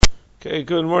Okay,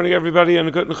 good morning everybody and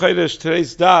a good Chodesh.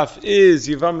 Today's daf is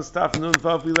Yevamos daf Nun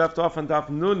Vav. We left off on daf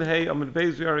Nun Hey Amud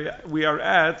Beis. We are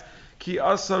at Ki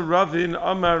Asa Ravin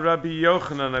Amar Rabbi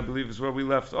Yochanan, I believe is where we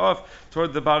left off,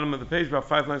 toward the bottom of the page, about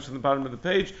 5 lines from the bottom of the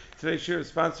page. Today's shir is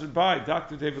sponsored by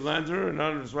Dr. David Landerer in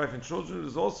honor of his wife and children. It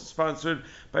is also sponsored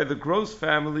by the Gross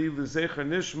family, L'Zecher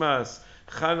Nishmas,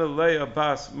 Chana Leah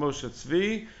Bas Moshe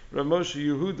Tzvi, Rav Moshe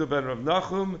Yehuda ben Rav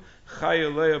Nachum,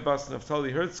 Chaya Leah Bas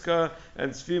Naftali Herzka,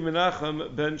 and Tzvi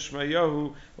Menachem ben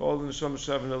Shmayahu, all in the Neshama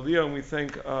Shav and Aliyah. And we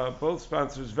thank both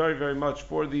sponsors very, very much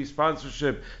for the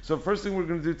sponsorship. So first thing we're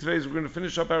going to do today is we're going to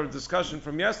finish up our discussion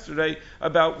from yesterday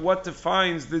about what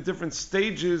defines the different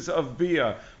stages of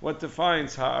Biah. What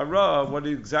defines Ha'ara, where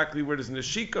does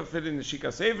Neshika fit in,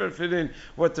 Neshika Sever fit in,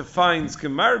 what defines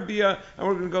Gemar Biah, and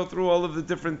we're going to go through all of the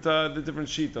different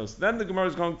shitos. Then the Gemara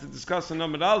is going to discuss in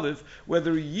Amud Aleph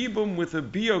whether Yibum with a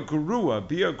Biah Geruah.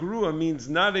 Biah Geruah means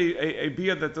not a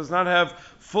Biah that does not have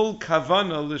full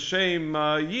kavana l'shem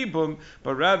Yibum,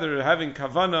 but rather having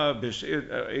kavana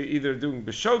either doing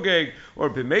b'shogeg or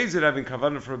b'mezid, having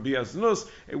kavana for a Biah Znus.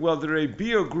 Whether a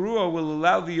Biah Geruah will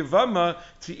allow the Yevama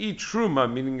to eat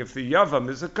truma, meaning if the Yavam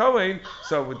is a Kohen,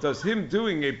 so does him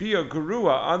doing a Biah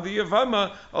Geruah on the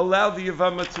Yevama allow the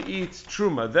Yevama to eat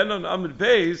truma? Then on Amud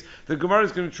Beis, the Gemara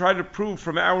is going to try to prove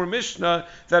from our Mishnah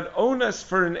that onas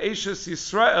for an Eishes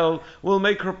Yisrael will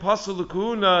make her pasul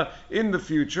l'kuhuna in the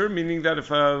future, meaning that if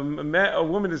a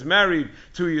woman is married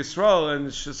to a Yisrael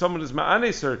and someone is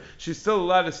ma'anes her, she's still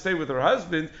allowed to stay with her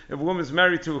husband. If a woman is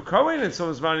married to a Kohen and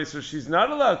someone's ma'anes her, she's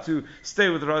not allowed to stay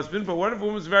with her husband. But what if a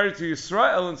woman's married to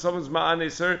Yisrael and someone's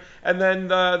ma'anes her, and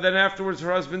then afterwards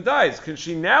her husband dies? Can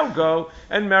she now go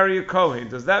and marry a Kohen?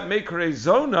 Does that make her a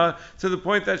zona to the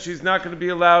point that she's not going to be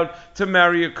allowed to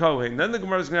marry a Kohen? Then the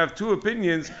Gemara is going to have two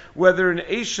opinions whether an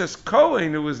Eishes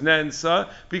Kohen who is Nensa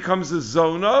becomes a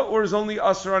zona or is only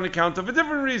usher on account of a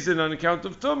different reason, on account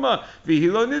of Tumah,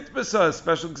 Vihilo Nitbasa,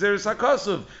 special Gzeres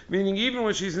HaKosov, meaning even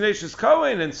when she's an Eishes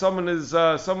Kohen and someone is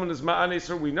Ma'anes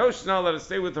her, we know she's not allowed to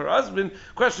stay with her husband.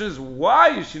 Question is,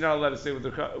 why is she not allowed to stay with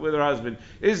her husband?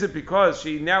 Is it because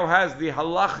she now has the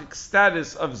halachic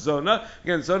status of zona?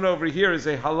 Again, zona over here is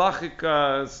a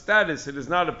halachic status. It is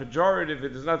not a pejorative.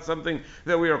 It is not something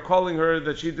that we are calling her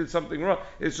that she did something wrong.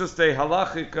 It's just a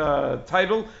halachic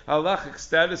title, halachic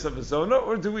status of a zona.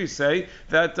 Or do we say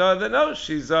that no,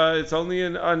 she's it's only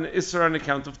an isser on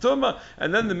account of tumah?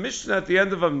 And then the Mishnah at the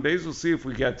end of Amud Beis, we'll see if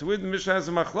we get to it. The Mishnah has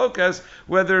a machlokas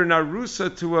whether an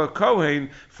arusa to a kohen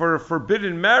for a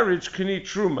forbidden marriage can eat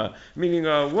truma, meaning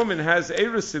a woman has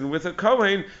erusin with a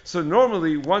kohen, so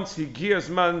normally once he gias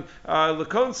man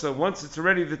lakonsa, once it's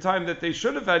already the time that they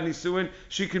should have had nisuin,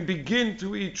 she can begin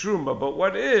to eat truma. But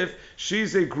what if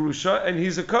she's a grusha and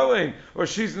he's a kohen, or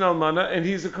she's an almana and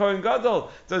he's a kohen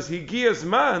gadol? Does he gias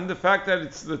man, the fact that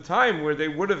it's the time where they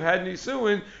would have had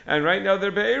nisuin, and right now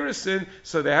they're be'erusin,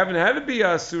 so they haven't had a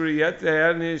biah asura yet,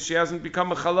 she hasn't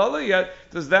become a chalala yet,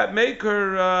 does that make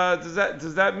her,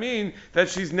 does that mean that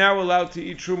she's now allowed to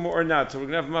eat truma or not? So we're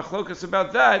going to have machlokas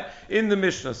about that in the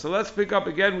Mishnah. So let's pick up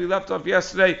again. We left off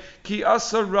yesterday. Ki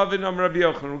asa Ravin am Rabbi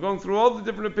Yochanan. We're going through all the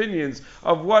different opinions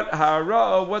of what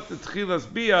ha'ara, what the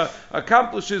tchilas biah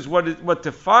accomplishes, what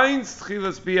defines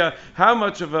tchilas biah, how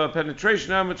much of a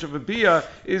penetration, how much of a biah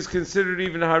is considered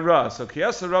even ha'ara. So ki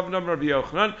asa Ravin am Rabbi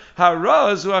Yochanan.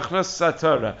 Ha'ara zu achnas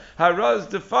satara. Ha'ara is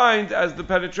defined as the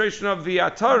penetration of the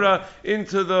atara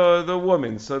into the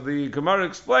woman. So the Gemara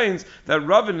explains that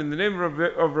Ravin, in the name of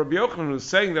Rabbi Yochanan, who's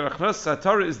saying that achnas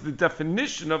satara is the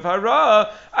definition of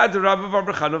hara, ad Rabbi Bar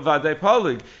Bechana vadei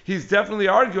palig. He's definitely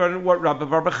arguing what Rabbi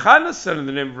Bar Bechana said in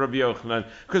the name of Rabbi Yochanan,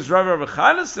 because Rabbi Bar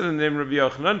Bechana said in the name of Rabbi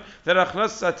Yochanan that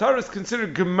achnas satara is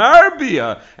considered gemar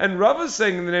biah, and Rav is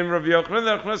saying in the name of Rabbi Yochanan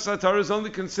that achnas satara is only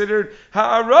considered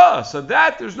ha'ara. So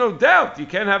that there's no doubt. You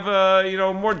can't have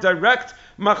a more direct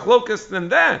machlokas than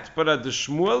that. But at the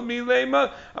Shmuel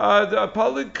milema the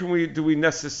palig, do we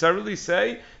necessarily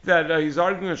say that he's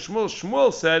arguing on Shmuel?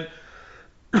 Shmuel said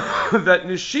that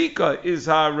Neshika is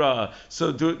hara. So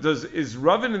is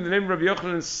Ravin in the name of Rabbi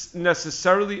Yochanan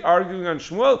necessarily arguing on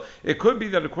Shmuel? It could be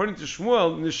that according to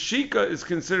Shmuel, Neshika is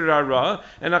considered hara,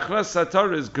 and achnas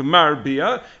satara is gemar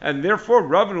biah, and therefore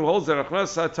Ravin, who holds that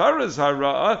achnas satara is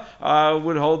hara,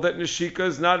 would hold that Neshika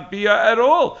is not biah at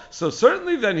all. So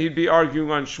certainly then he'd be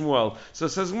arguing on Shmuel. So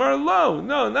says Gemara, no,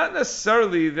 not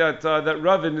necessarily that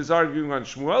Ravin is arguing on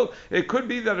Shmuel. It could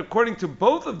be that according to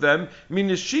both of them,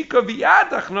 Neshika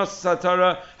v'yad achnas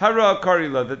satara hara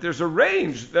karila, that there's a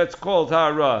range that's called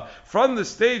hara from the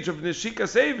stage of neshika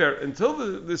sever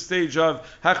until the stage of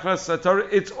hachnas satara.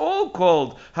 It's all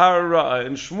called hara,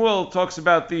 and Shmuel talks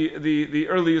about the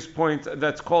earliest point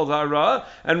that's called hara,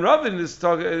 and Ravin is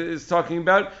talking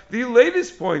about the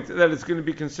latest point that it's going to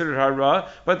be considered hara,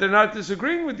 but they're not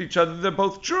disagreeing with each other. They're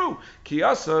both true.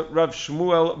 Kiyasa Rav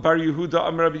Shmuel Bar Yehuda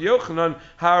Amar Rabbi Yochanan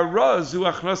hara zu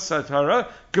achnas satara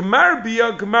Gemar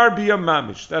Biah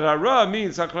mamish. That hara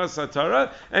means achnas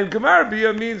satara, and Gemar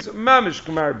Biah means mamish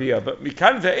Gemar Biah. But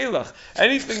mikan ve'elach,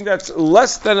 anything that's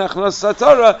less than achnas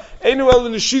satara, enu el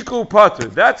neshika pater.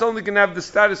 That's only going to have the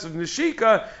status of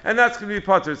neshika, and that's going to be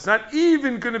pater. It's not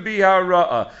even going to be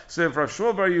hara. So if Rav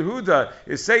Shmuel Bar Yehuda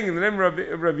is saying in the name of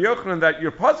Rabbi Yochanan that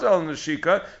you're pater al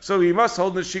neshika, so he must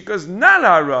hold neshika as not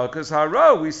hara, because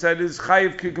hara we said is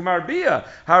chayiv ki Gemar Biah.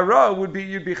 Hara would be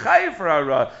you'd be chayiv for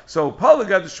hara. So Paul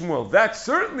Shmuel. That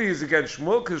certainly is against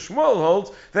Shmuel, because Shmuel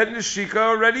holds that Neshika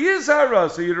already is hara,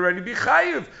 so you'd already be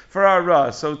chayiv for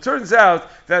hara. So it turns out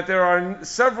that there are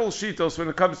several shitos when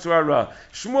it comes to hara.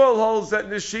 Shmuel holds that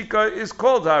Neshika is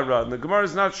called hara, and the Gemara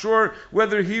is not sure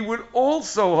whether he would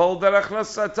also hold that achnas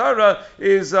satara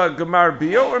is Gemar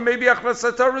Biah, or maybe achnas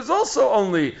satara is also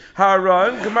only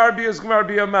hara, and Gemar Biah is Gemar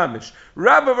Biah mamish.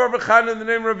 Rabbi Barbachan in the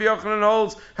name of Rabbi Yochanan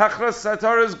holds hachnas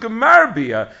satara is Gemar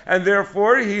Biah, and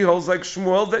therefore he holds like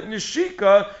Shmuel that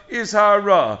Neshika is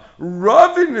hara.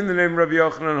 Ravin in the name of Rabbi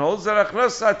Yochanan holds that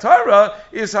achnas satara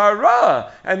is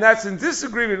hara, and that's in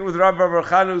disagreement with Rabbi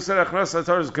Barbachan who said achnas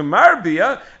satara is Gemar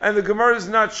Biah, and the Gemara is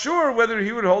not sure whether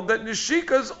he would hold that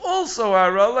Neshika is also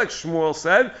hara, like Shmuel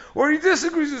said, or he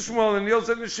disagrees with Shmuel and he holds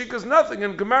that Neshika is nothing,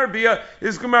 and Gemar Biah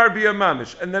is Gemar Biah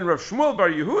mamish. And then Rav Shmuel Bar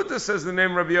Yehuda says in the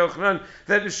name of Rabbi Yochanan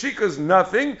that Neshika is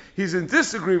nothing. He's in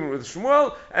disagreement with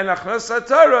Shmuel, and achnas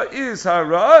satara is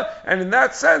hara, and in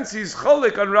that sense he's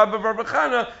cholik on Rabbi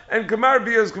Barbachana, and Gemar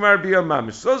Biah is Gemar Biah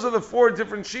mamish. Those are the four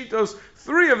different shitos.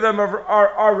 Three of them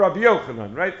are Rabbi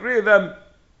Yochanan, right? Three of them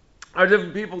are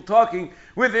different people talking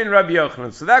within Rabbi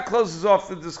Yochanan. So that closes off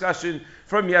the discussion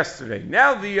from yesterday.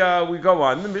 Now we go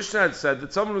on. The Mishnah had said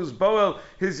that someone who's boel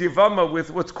his Yevama with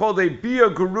what's called a Biah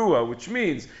Geruah, which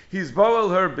means he's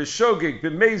boel her b'shogeg,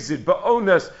 b'mezid,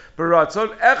 b'ones,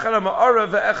 b'ratzon, echad ma'ara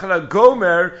ve'echad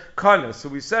gomer kana. So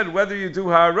we said whether you do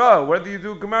hara, whether you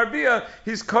do Gemar Biah,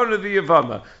 he's kana the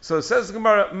Yevama. So it says the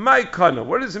Gemara, my kana.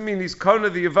 What does it mean he's kana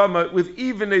the Yevama with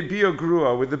even a Biah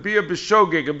Geruah, with a Biah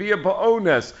b'shogeg, a Biah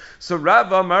b'ones? So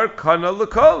Rav Amar kana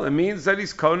l'kol. It means that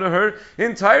he's kana her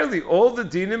entirely. All the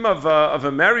dinim of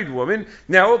a married woman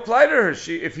now apply to her.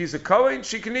 If he's a Kohen,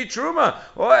 she can eat truma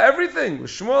or everything.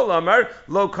 Shmuel Amar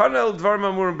lo kana el dvar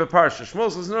mamurim beparsha.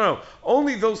 Shmuel says no.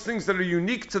 Only those things that are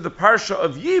unique to the parsha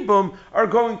of Yibum are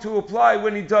going to apply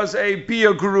when he does a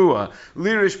Biah Geruah.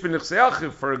 Lirish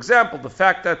b'nichseachiv, for example, the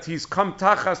fact that he's come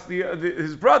tachas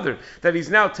his brother, that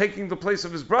he's now taking the place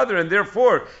of his brother, and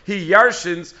therefore he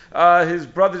yarshins his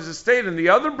brother's estate, and the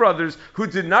other brothers who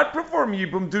did not perform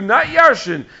Yibum do not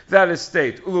yarshin that estate.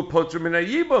 Ulu potr min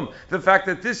Yibum. The fact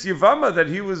that this Yevama that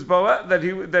he was boel, that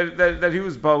he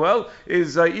was boel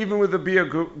is even with the Biah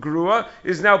Geruah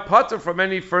is now pater from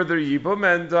any further Yibum,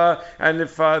 and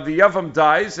if the Yavam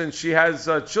dies and she has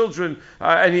children,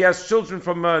 and he has children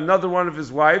from another one of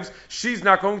his wives, she's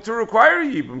not going to require a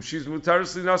Yibum. She's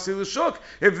mutaris linasi l'shuk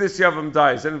if this Yavam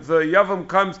dies, and if the Yavam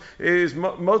comes is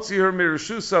motzi her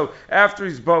mirashu, so after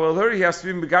he's boel her, he has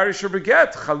to be megarish her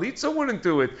beget. Chalitza wouldn't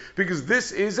do it because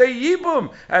this is a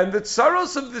Yibum, and the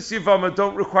tsaros of this Yevama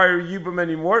don't require Yibum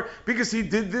anymore because he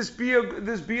did this Biah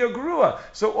Geruah.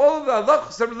 So all of the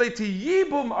halachos that relate to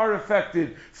Yibum are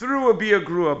affected through a Biah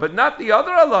Geruah, but not the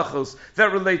other halachos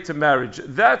that relate to marriage.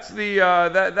 That's the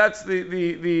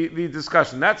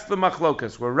discussion. That's the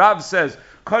machlokas where Rav says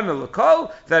kana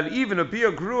l'kol, that even a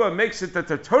Biah Geruah makes it that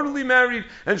they're totally married,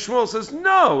 and Shmuel says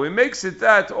no, it makes it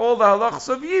that all the halachos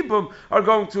of Yibum are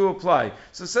going to apply.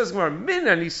 So it says Gemara, min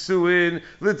anisuin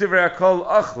l'divrei hakol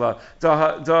achla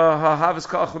da hahavas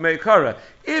ka'achla me'ikara.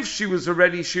 If she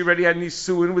already had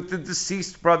nisuin with the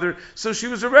deceased brother, so she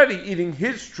was already eating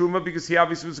his truma because he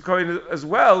obviously was a kohen as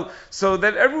well. So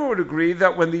that everyone would agree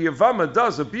that when the Yevama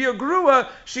does a Biah Geruah,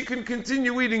 she can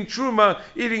continue eating his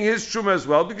truma as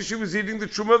well because she was eating the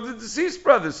truma of the deceased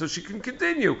brother, so she can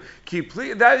continue.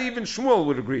 That even Shmuel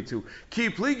would agree to. Ki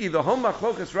pligi, the whole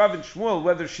machlokas Rav and Shmuel,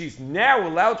 whether she's now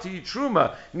allowed to eat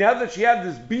truma now that she had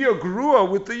this Biah Geruah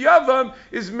with the Yavam,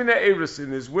 is mina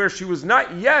erisin, is where she was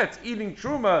not yet eating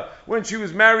truma when she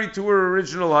was married to her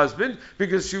original husband,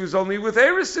 because she was only with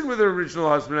erisin with her original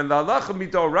husband, and the halacha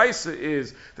midoraisa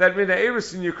is that mina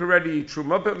erisin you can already eat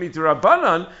truma, but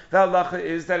midorabanan the halacha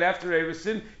is that after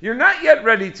erisin you're not yet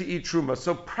ready to eat truma.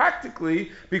 So practically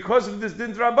currently, because of this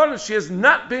din d'Rabbanan, she has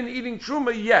not been eating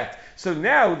truma yet. So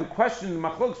now the question in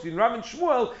Machlokes between Rav and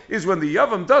Shmuel is when the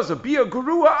Yavam does a Biah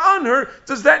Geruah on her,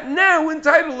 does that now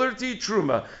entitle her to eat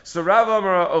truma? So Rav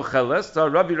Amar Ocheles,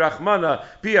 Rabbi Rachmana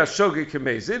Biah Shogeg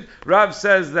Kemezid. Rav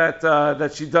says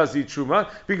that she does eat truma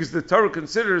because the Torah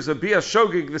considers a Biah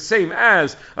Shogeg the same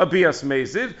as a Bias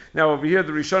Mezid. Now over here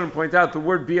the Rishonim point out the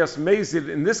word Bias Mezid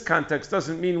in this context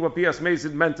doesn't mean what Bias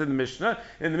Mezid meant in the Mishnah.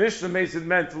 In the Mishnah, Mezid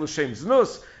meant L'Shem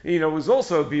Znus. Was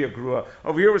also a Biah Geruah.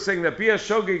 Over here we're saying that Biah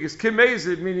Shogeg is Kim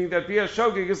Mezid, meaning that Biah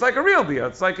Shogeg is like a real Biah.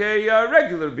 It's like a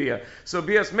regular Biah. So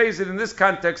Bias Mezid in this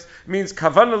context means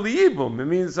Kavana Liyibum. It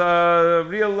means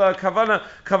real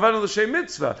Kavana L'Shem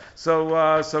Mitzvah.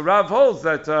 So Rav holds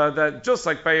that just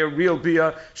like by a real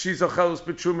Biah, she's Ochelos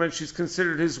B'Truma and she's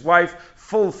considered his wife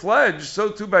full-fledged, so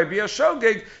too by Biah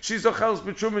Shogeg, she's Ochelos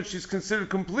B'Truma and she's considered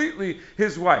completely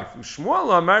his wife.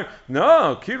 Shmuel Amar,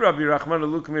 no, Ki Rabbi Rachman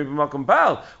Alukmei B'Makom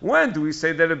Baal. When do we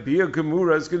say that a Biah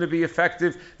Gemura is going to be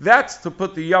effective? That's to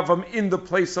put the Yavam in the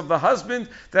place of the husband,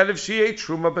 that if she ate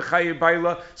Truma B'Chaye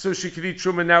Baila, so she could eat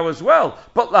Truma now as well.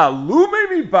 But La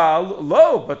Lume Baal,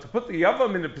 lo, but to put the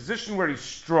Yavam in a position where he's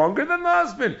stronger than the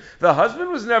husband. The husband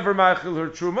was never Machil her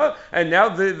Truma, and now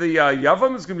the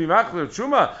Yavam is going to be Machil her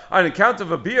Truma on account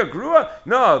of a Biah Geruah?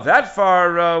 No, that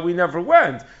far we never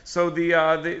went. So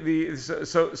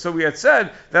so we had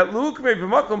said that Luke may be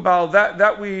Makom Baal,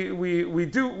 that we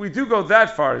do go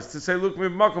that far, is to say Luke may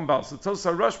be Makom Baal. So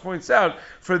Tosar Rush points out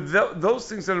for those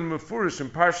things that are mefurish in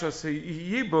Parshas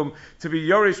Yibum to be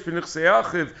Yoresh b'nichsei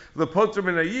achiv lepoter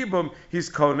min hayibum, he's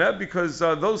kona, because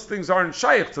those things aren't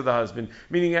shaykh to the husband.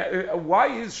 Meaning, why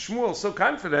is Shmuel so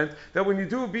confident that when you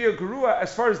do a Biah Geruah,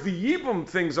 as far as the Yibum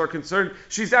things are concerned,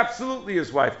 she's absolutely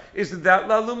his wife? Isn't that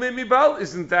Lalu Mimibal?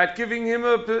 Isn't that giving him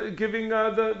the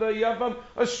Yavam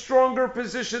a stronger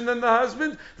position than the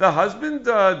husband? The husband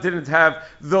didn't have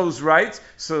those rights.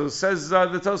 So says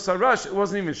the Tosar Rush, it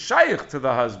wasn't even shaykh to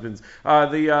the husband. To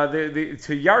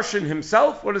Yarshin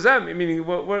himself, what does that mean? Meaning,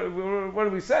 what are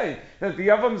we saying? That the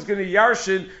Yavam is going to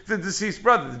Yarshin the deceased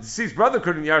brother. The deceased brother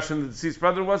couldn't Yarshin the deceased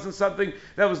brother. It wasn't something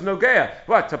that was no Geah.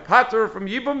 What? To Pater from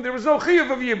Yibum? There was no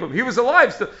Chiyuv of Yibum. He was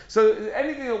alive still. So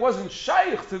anything that wasn't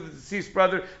shaykh to the deceased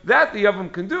brother, that the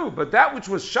Yavam can do. But that which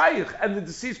was shaykh and the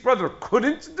deceased brother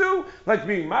couldn't do, like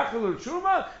being Machil or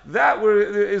Truma, that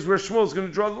is where Shmuel's going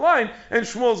to draw the line, and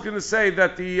Shmuel's going to say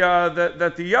that the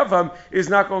Yavam is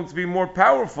not going to be more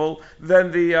powerful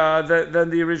than the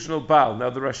original Baal. Now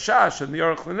the Rashash and the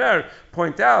Aruch LaNer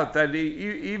point out that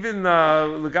even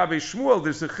Legabe Shmuel,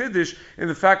 there's a chiddush in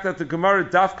the fact that the Gemara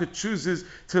Dafka chooses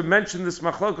to mention this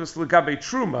machlokos Legabe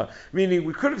Truma, meaning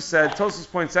we could have said, Tosfos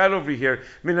points out over here,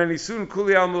 Min hanisun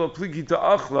kuli al mil pligi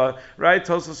ta'achla, right?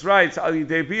 Tosfos writes, Al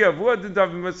yidei Biah v'uad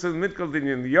dav mitzvah mitkal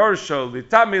dinyan yarsho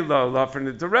litamilo lafer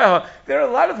nedareha. There are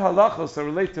a lot of halachos that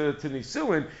relate to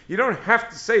nisuin. You don't have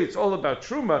to say it's all about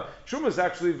Truma. Truma is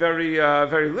actually very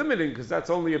limiting because that's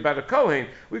only about a kohen.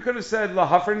 We could have said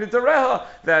lahafer nedareha,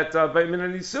 that by min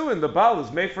nisuin the Baal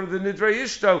is made for the nidrei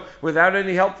ishto without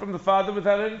any help from the father,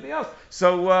 without anything else.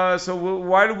 So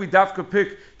why do we dafka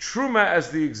pick Truma as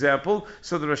the example?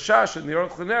 So the Rashash and the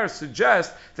Aruch LaNer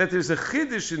suggest that there's a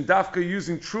chiddush in dafka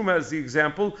using Truma as the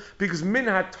example because min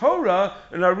haTorah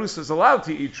an arusa is allowed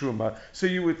to eat Truma. So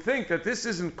you would think that this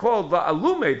isn't called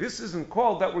la'alume. This isn't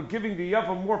called that we're giving the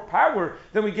Yavam more power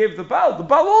than we gave the Baal. The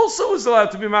Baal also is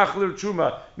allowed to be machler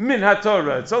Truma min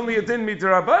haTorah. It's only a din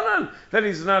midrabanan that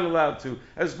he's not allowed to,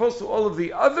 as opposed to all of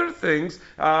the other things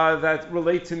that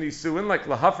relate to nisuin, like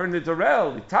lahafer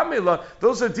nidarel, litamila.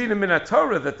 Those are dinim min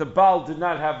haTorah that the Baal did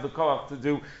not have the koach to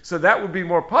do. So that would be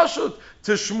more pashut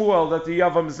to Shmuel that the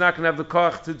Yavam is not going to have the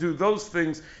koach to do those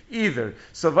things either.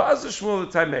 So va'az Shmuel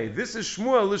l'tamei. This is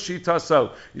Shmuel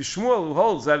l'shitaso. Shmuel who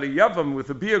holds that a Yavam with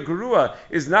a Biah Geruah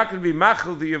is not going to be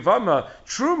machil the Yavama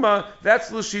Truma.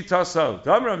 That's l'shitaso.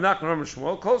 Damar Rav Nachman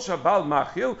Shmuel kol shabal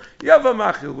machil Yavam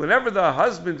machil. Whenever the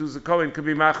husband who's a kohen could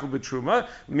be machil b'truma,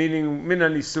 meaning min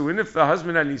nisuin, if the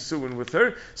husband had nisuin with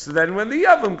her, so then when the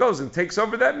Yavam goes and takes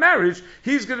over that marriage,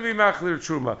 he's going to be machil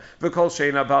truma. V'kol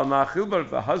sheina bal machil. But if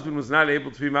the husband was not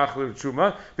able to be machil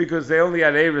truma because they only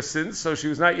had eris since, so she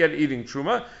was not yet eating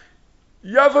truma,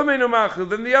 Yavam einu machil,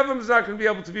 then the Yavam is not going to be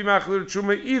able to be machil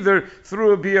truma either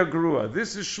through a Biah Geruah.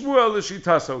 This is Shmuel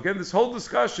l'shitaso. Again, this whole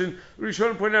discussion,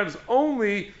 Rishon pointed out, is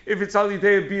only if it's al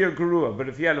yidei Biah Geruah. But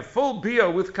if he had a full Biah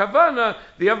with kavana,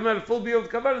 the Yavam had a full Biah with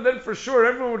kavana, then for sure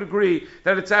everyone would agree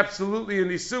that it's absolutely a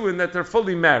nisuin, that they're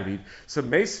fully married. So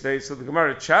Meisvei, so the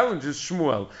Gemara challenges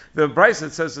Shmuel. The Brisa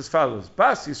says as follows: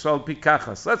 Bas Yisrael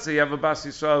pikachas. Let's say you have a Bas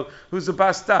Yisrael who's a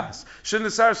Bas Das.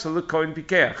 Shenesar so l'kohen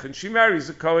pikeach, and she marries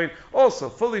a kohen also also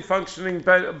fully functioning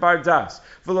bardas.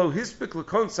 V'lo hispik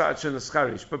l'kon sa'at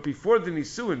shenescharish. But before the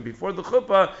nisuin, before the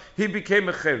chuppah, he became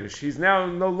a cherish. He's now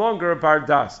no longer a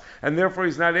bardas, and therefore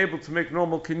he's not able to make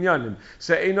normal kinyanim.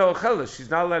 So eino ocheles, she's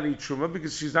not allowed to eat truma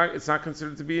because it's not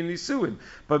considered to be a nisuin.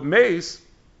 But mace,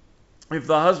 if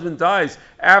the husband dies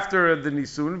after the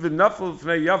nisun, v'nafel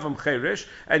v'nei yavam cherish,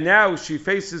 and now she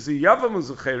faces a yavam who's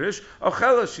a cherish,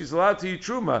 ochela, she's allowed to eat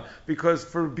truma, because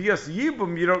for bias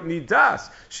yibum you don't need das.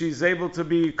 She's able to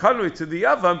be kanui to the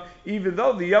yavam, even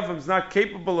though the yavam's not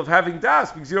capable of having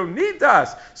das, because you don't need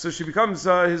das. So she becomes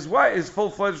his wife, his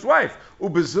full-fledged wife.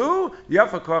 Ubezu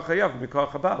yafa koach hayavam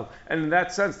mikoach habal. And in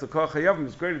that sense, the koach hayavam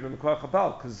is greater than the koach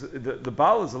habal, because the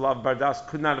bal is a lav bardas,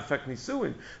 could not affect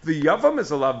nisuin. The yavam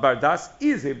is a lav bardas,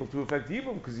 is able to affect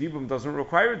yibum, because yibum doesn't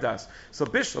require das. So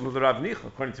bishlam of the Rav Nicha,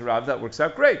 according to Rav, that works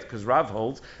out great, because Rav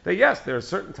holds that yes, there are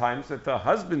certain times that the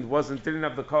husband didn't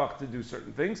have the koach to do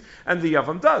certain things, and the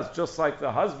yavam does, just like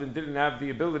the husband didn't have the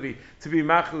ability to be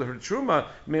machil her truma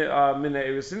mina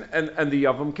erisin, and the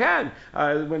yavam can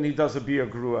when he does a biah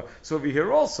geruah. So over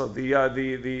here also,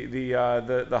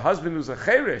 the husband who's a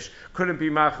cherish couldn't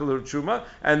be machil her truma,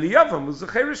 and the yavam who's a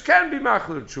cherish can be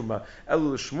machil her truma.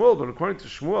 Elul Shmuel, but according to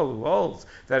Shmuel, who holds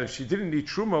that if she didn't eat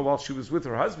truma while she was with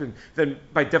her husband, then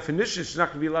by definition she's not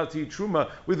going to be allowed to eat truma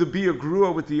with a biah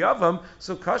geruah with the yavam.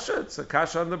 So kasha, it's a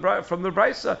kasha on from the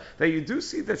brisa that you do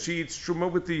see that she eats truma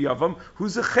with the yavam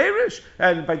who's a cherish,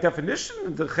 and by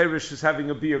definition the cherish is having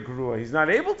a biah geruah. He's not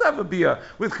able to have a biah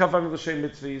with kavan l'shem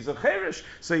mitzvah. He's a cherish,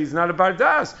 so he's not a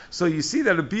bardas. So you see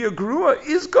that a biah geruah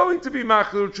is going to be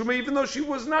machil truma even though she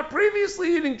was not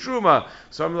previously eating truma.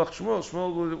 So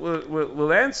Shmuel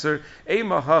will answer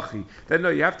ema hachi, that no,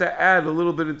 you have to add a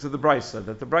little bit into the brisa,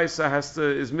 that the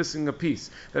brisa is missing a piece,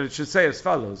 that it should say as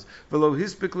follows: V'lo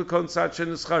hispik l'kon sa'at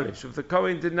shenescharish. If the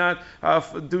kohen did not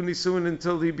do nisuin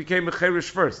until he became a cherish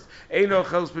first, eino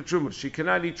chelos b'truma, she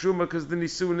cannot eat truma because the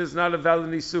nisuin is not a valid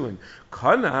nisuin.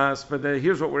 Kanas, but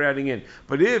here's what we're adding in.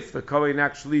 But if the kohen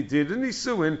actually did a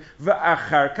nisuin,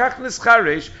 v'achar kach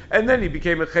nescharish, and then he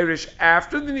became a cherish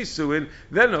after the nisuin,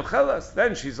 then ochelas,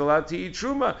 then she's allowed to eat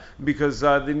truma, because the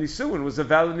nisuin was a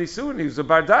valid nisuin. He was a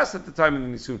bardas at the time of the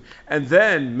nisuin. And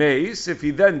then mace, if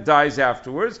he then dies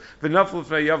afterwards, v'nafel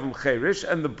v'nei yavam cherish,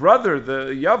 and the brother, the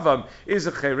yavam, is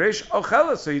a cherish,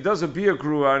 ochela, so he does a biah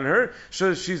geruah on her,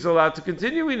 so she's allowed to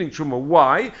continue eating truma.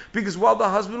 Why? Because while the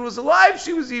husband was alive,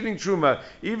 she was eating truma.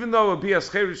 Even though a bias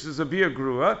cherish is a biah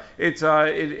geruah, it's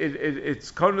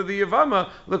kona the yavama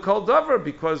l'kol davar,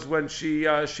 because when she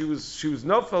was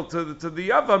nofel to the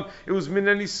yavam, it was min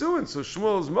nisuin. So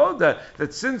Shmuel's moda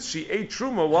that since she ate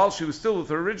truma while she was still with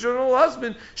her original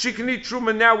husband, she can eat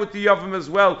truma now with the yavam as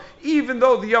well, even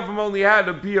though the yavam only had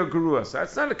a biah geruah. So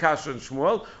that's not a kasha in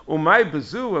Shmuel. Umay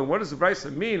bezu, and what does the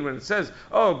brisa mean when it says,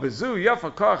 oh bezu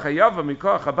yafa koach hayavam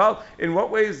mikoach habal? In what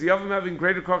way is the yavam having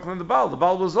greater koach than the bal? The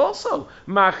bal was also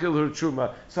machil her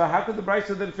truma. So how could the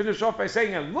brisa then finish off by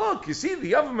saying, and look, you see,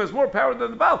 the yavam has more power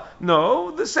than the bal?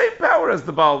 No, the same power as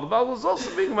the bal. The bal was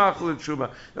also being machil her truma.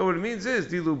 Now what it means is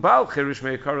dilu bal cherish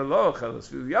meikara lo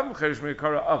chelas, yavam cherish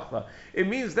meikara achla. It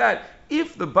means that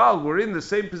if the Baal were in the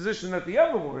same position that the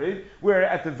Yavam were in, where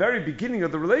at the very beginning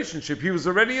of the relationship he was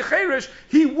already a Cherish,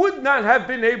 he would not have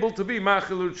been able to be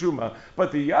Machil Truma.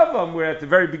 But the Yavam, where at the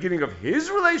very beginning of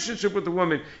his relationship with the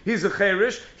woman, he's a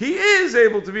Cherish, he is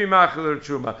able to be Machil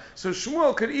Truma. So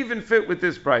Shmuel could even fit with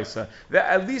this brisa, that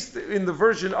at least in the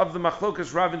version of the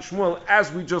Machlokas Rav and Shmuel,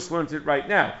 as we just learned it right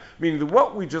now. Meaning that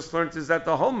what we just learned is that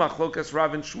the whole Machlokas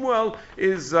Rav and Shmuel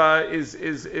is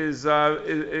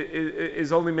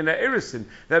only Mina Iris.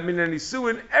 That mina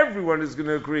nisuin, everyone is going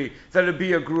to agree that a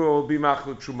biah geruah will be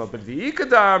machlok truma. But the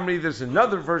ikadamri, there's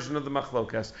another version of the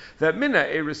machlokas that mina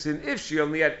erisin, if she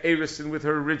only had erisin with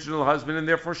her original husband and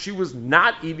therefore she was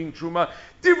not eating truma,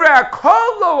 even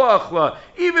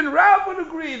Rav would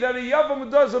agree that a yavam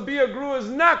who does a biah geruah is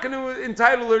not going to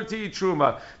entitle her to eat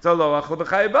truma,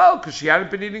 because she hadn't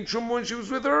been eating truma when she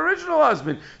was with her original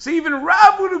husband. So even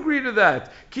Rav would agree to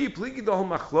that. Keep pligi the whole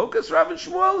machlokas Rav and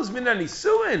Shmuel is mina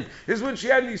nisuin, is when she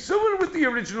had nisuin with the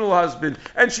original husband,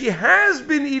 and she has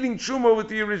been eating truma with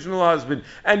the original husband,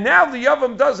 and now the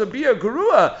yavam does a biah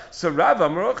geruah. So Rav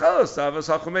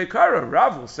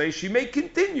will say she may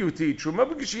continue to eat truma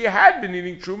because she had been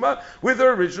eating truma with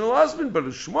her original husband, but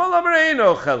Shmuel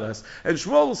and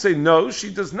Shmuel will say no, she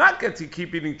does not get to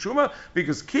keep eating truma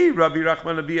because ki Rabbi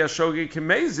Rachman Abiyah Shogi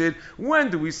Kemezid.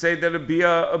 When do we say that a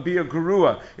biah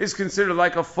geruah is considered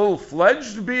like a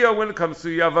full-fledged biah when it comes to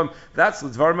yavam? That's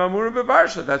l'dvar Amurim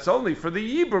Bebarsha. That's only for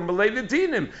the Yibur related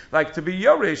dinim, like to be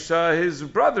Yoresh, his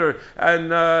brother,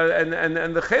 and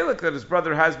the chelik that his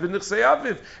brother has been Nichsei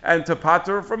Aviv, and to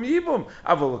pater from Yibum.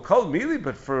 Avol Kol Mili,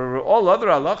 but for all other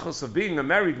halachos of being a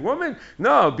married woman,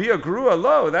 no, Biah Geruah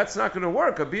lo, that's not going to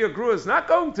work. A Biah Geruah is not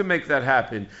going to make that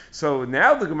happen. So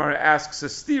now the Gemara asks a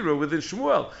stira within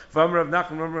Shmuel. V'amar Rav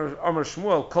Nachman Amar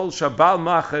Shmuel Kol Shabal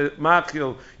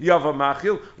Machil Yava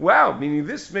Machil. Wow, meaning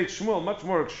this makes Shmuel much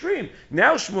more extreme.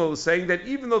 Now Shmuel is saying that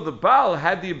even though the Baal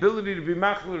had the ability to be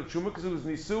Machil or Truma because it was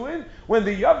Nisuin, when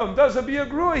the Yavam does a Biah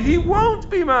Geruah, he won't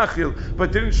be Machil.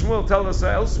 But didn't Shmuel tell us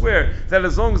elsewhere that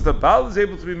as long as the Baal is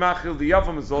able to be Machil, the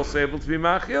Yavam is also able to be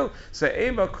Machil? So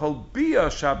Ema Kol Biah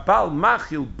Shabal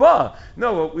Machil Ba.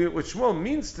 No, what Shmuel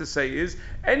means to say is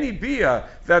any Biah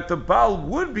that the Baal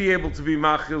would be able to be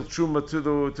Machil Truma to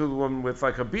the woman with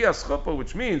like a Biah Schuppah,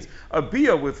 which means a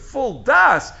Biah with full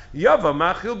das, Yava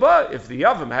Machil Ba. If the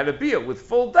Yavam had a Biah with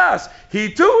full das,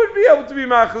 he too would be able to be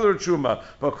Machil or Truma.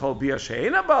 But Kol Biah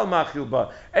She'ena Baal Machil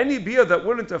Ba. Any Biah that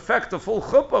wouldn't affect a full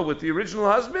Chuppah with the original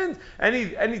husband,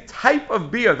 any type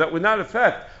of Biah that would not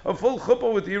affect a full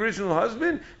Chuppah with the original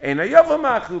husband, Eina Yava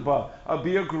Machil Ba. A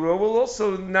Biah Geruah will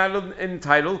also not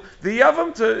entitle the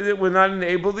Yavam to, it will not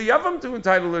enable the Yavam to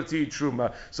entitle her to eat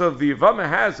Truma. So if the Yavama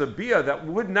has a Biah that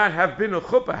would not have been a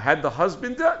Chuppah had the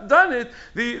husband done it,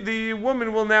 the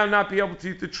woman will now not be able to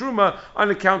eat the Truma on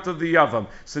account of the Yavam.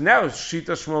 So now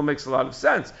Shita Shmuel makes a lot of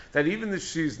sense, that even if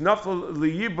she's Nafal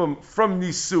Liyibum from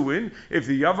Nisuin, if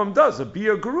the Yavam does a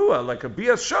Biah Geruah, like a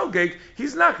Biah Shogeg,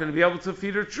 he's not going to be able to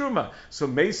feed her Truma. So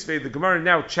Meisvei, the Gemara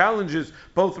now challenges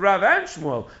both Rav and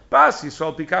Shmuel. Bas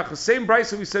Yisrael Pikach, the same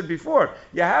brisa we said before.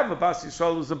 You have a Bas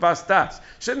Yisrael who's a Bas Das.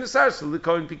 Shen Nesarsa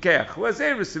L'Kohen Pikach, who has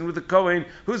Erison with a Kohen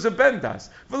who's a Ben Das.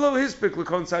 V'lo Hispik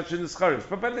L'Kohen Sachin Nescharish.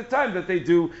 But by the time that they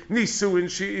do Nisuin,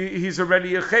 he's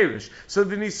already a Cherish. So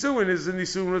the Nisuin is a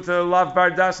Nisuin with a Lav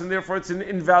Bar Das, and therefore it's an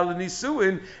invalid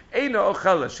Nisuin. Eina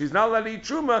Ochela. She's not allowed to eat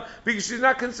Truma because she's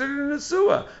not considered a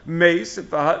Nesua. Mace, if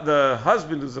the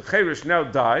husband who's a Cherish now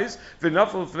dies,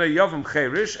 V'nafel Fnei Yavam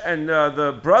Cherish, and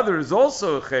the brother is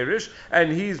also a Cherish,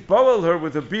 and he's boel her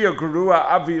with a Biah Geruah,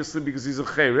 obviously because he's a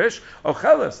Cherish.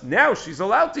 Ochelas. Now she's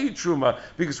allowed to eat Truma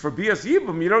because for Bias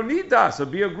Yibum you don't need Das. A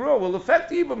Biah Geruah will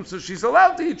affect Yibum, so she's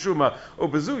allowed to eat Truma.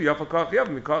 Obezu Yafa Koach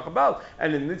Yavam Koach Habal.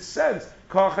 And in this sense,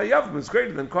 Koach HaYavam is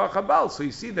greater than Koach HaBal. So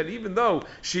you see that even though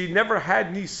she never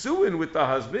had Nisuin with the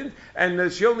husband,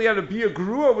 and she only had a Biah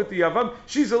Geruah with the Yavam,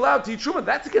 she's allowed to eat Truma.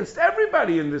 That's against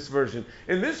everybody in this version.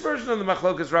 In this version of the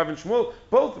Machlokas Rav and Shmuel,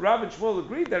 both Rav and Shmuel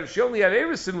agreed that if she only had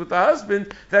Erison with the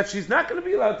husband, that she's not going to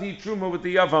be allowed to eat Truma with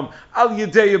the Yavam. Al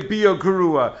Yedei Biah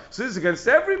Geruah. So this is against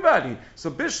everybody.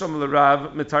 So Bishlam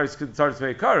LeRav Metaris K'Tarz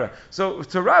Meikara. So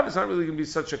to Rav, it's not really going to be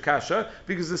such a kasha,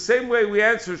 because the same way we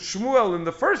answered Shmuel in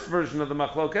the first version of the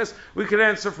Machlokas, we can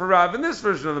answer for Rav in this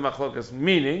version of the Machlokas,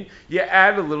 meaning you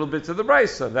add a little bit to the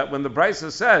Brisa, that when the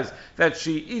Brisa says that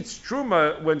she eats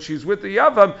Truma when she's with the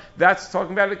Yavam, that's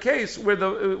talking about a case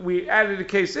where we added a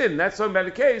case in. That's talking about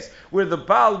a case where the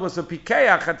Baal was a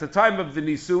Pikeach at the time of the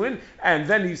Nisuin, and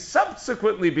then he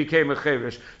subsequently became a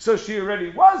Cherish. So she already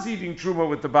was eating Truma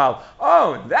with the Baal.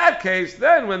 Oh, in that case,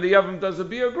 then when the Yavam does a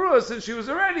Biah Geruah, since she was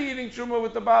already eating Truma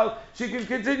with the Baal, she can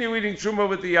continue eating Truma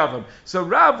with the Yavam. So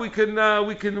Rav, we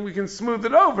can smooth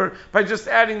it over by just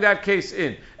adding that case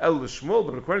in. El Shmuel,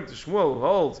 but according to Shmuel,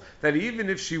 holds that even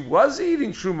if she was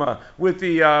eating Truma with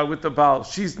the Baal,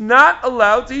 she's not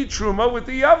allowed to eat Truma with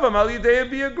the Yavam Al Yidei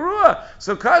Biah Geruah.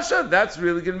 So Kasha, that's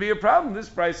really going to be a problem. This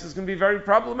price is going to be very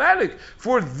problematic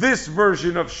for this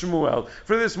version of Shmuel,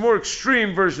 for this more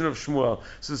extreme version of Shmuel.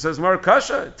 So it says Mar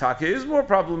Kasha, Taka is more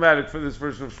problematic for this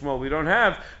version of Shmuel. We don't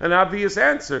have an obvious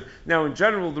answer. Now, in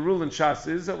general, the rule in Shas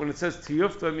is that when it says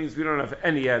Tiyufta, it means we don't have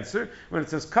any answer. When it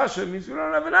says Kasha, it means we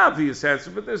don't have an obvious answer,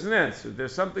 but there's an answer.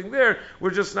 There's something there.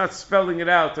 We're just not spelling it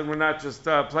out, and we're not just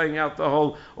playing out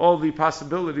all the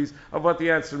possibilities of what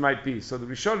the answer might be. So the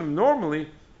Rishonim normally,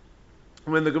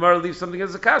 when the Gemara leaves something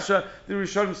as a kasha, the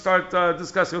Rishonim start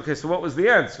discussing, okay, so what was the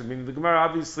answer? I mean, the Gemara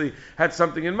obviously had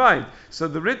something in mind. So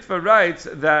the Ritva writes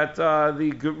that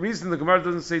the reason the Gemara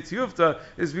doesn't say Tiyufta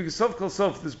is because Sof Kol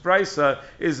Sof, this Brisa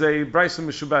is a Brisa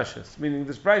Meshubashes, meaning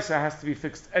this Brisa has to be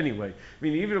fixed anyway.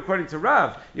 Meaning even according to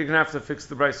Rav, you're going to have to fix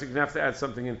the Brisa, you're going to have to add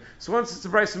something in. So once it's a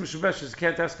Brisa Meshubashes, you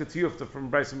can't ask a Tiyufta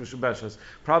from Brisa Meshubashes.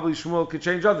 Probably Shmuel could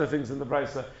change other things in the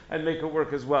Brisa and make it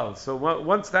work as well. So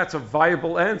once that's a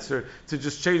viable answer to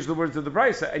just change the words of the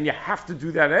brisa, and you have to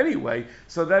do that anyway.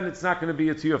 So then it's not going to be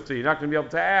a tiyufta. You're not going to be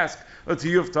able to ask a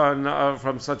tiyufta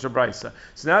from such a brisa.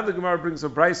 So now the Gemara brings a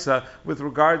brisa with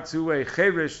regard to a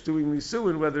cherish doing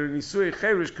nisuin, whether a nisui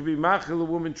cherish could be machil a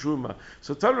woman truma.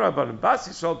 So Tan Rabbanim Bas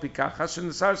Yisrael pikach hashem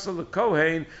nesarsa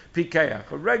lekohen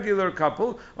pikeach, a regular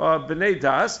couple, bnei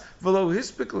das v'lo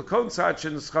hispik lekon tzad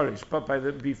shenescharish.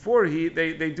 But before they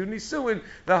do nisuin,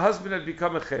 the husband had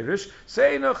become a cherish.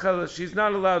 Say no chelas, she's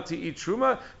not allowed to eat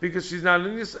truma because she's not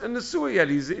in nisui yet.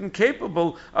 He's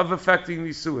incapable of affecting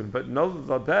nisuin. But no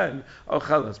laben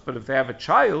ochelas. But if they have a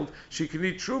child, she can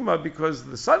eat truma because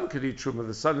the son can eat truma.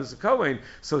 The son is a kohen.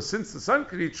 So since the son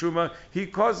can eat truma, he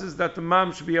causes that the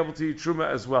mom should be able to eat truma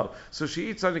as well. So she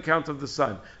eats on account of the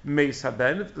son. Meis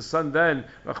haben, if the son then,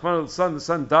 Rachman the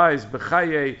son dies,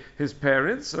 b'chaye his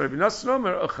parents, or Rabbi Nassan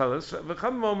Omer ochelas,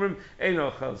 v'cham omrim ein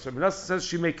ochelas. Rabbi Nassan says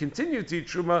she may continue to eat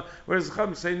truma, whereas the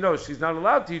Chacham say no, she's not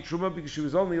allowed to eat truma because she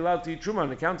was only allowed to eat truma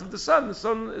on account of the son. The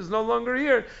son is no longer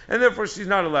here, and therefore she's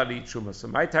not allowed to eat truma. So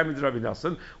my time is Rabbi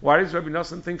Nassan. Why does Rabbi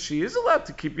Nassan think she is allowed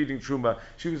to keep eating truma?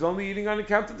 She was only eating on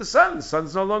account of the son. The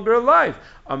son's no longer alive.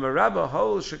 Amarabba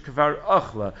hol shekavar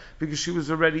achla, because she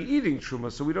was already eating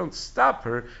truma, so we don't stop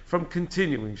her from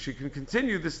continuing. She can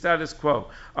continue the status quo.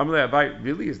 Amalei Abai,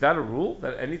 really? Is that a rule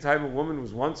that any time a woman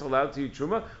was once allowed to eat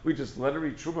truma, we just let her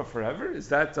eat truma forever? Is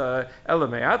that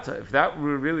elameata? If that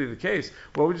were really the case,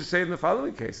 what would you say in the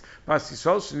following case? Bas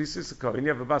Yisrael shenisis a kohen. You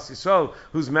have a Bas Yisrael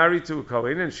who's married to a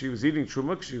kohen, and she was eating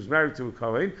truma because she was married to a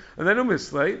kohen, and then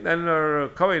umislei, then her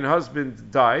kohen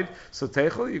husband died. So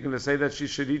teichel, you're going to say that she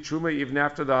should eat truma even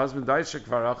after the husband died,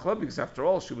 shekvar achla, because after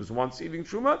all, she was once eating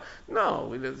truma?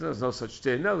 No, there's no such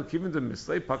thing. No, even the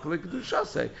mislei pakale kedusha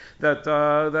say that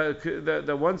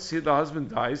once the husband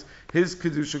dies, his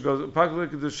kedusha goes pakale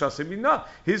kedusha say mina.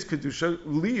 His kedusha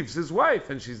leaves his wife,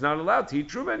 and she's not allowed to eat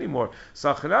truma anymore.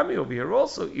 Sachanami over here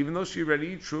also, even though she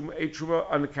already ate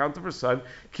truma on account of her son,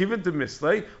 kiven de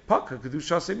mislei pakale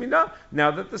kedusha say mina.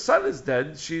 Now that the son is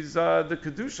dead, she's the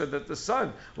kedusha that the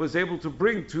son was able to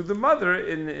bring to the mother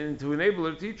in to enable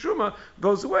her to eat truma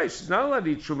goes away. She's not allowed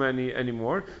to eat truma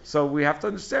anymore. So we have to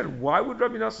understand, why would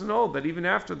Rabbi Nassan hold that even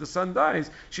after the son dies,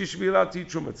 she should be allowed to eat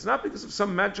truma? It's not because of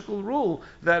some magical rule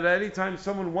that any time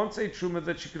someone wants ate truma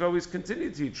that she could always continue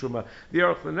to eat truma. The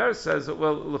Aruch LaNer says that,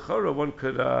 well, l'chora, one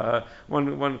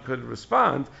could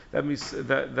respond that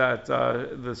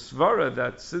the svara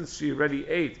that since she already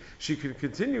ate, she can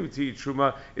continue to eat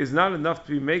truma is not enough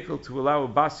to be makel to allow a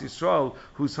Bas Yisrael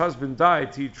whose husband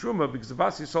died to eat truma, because the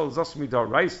Bas Yisrael is asur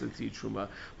midaraisa to eat truma.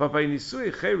 But by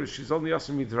nisui cherish, she's only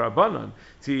asur midrabanan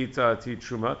to eat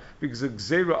truma, because of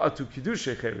Geruah atu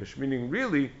kiddushay cherish, meaning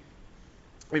really,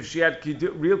 if she had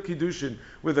real kiddushin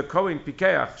with a kohen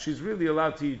pikeach, she's really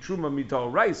allowed to eat truma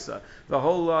midal raisa. The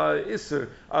whole isser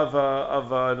of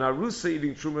an arusa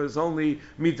eating truma is only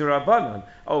midrabanan.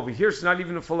 Over here, she's not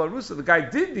even a full arusa. The guy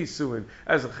did nisuin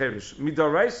as a cherish.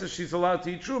 Midal raisa, she's allowed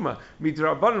to eat truma.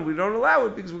 Midrabanan, we don't allow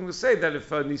it because we're going to say that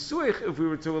if we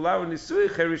were to allow a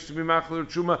nisui cherish to be machler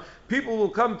truma, people will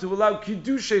come to allow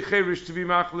kiddushay cherish to be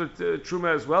machler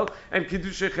truma as well, and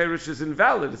kiddushay cherish is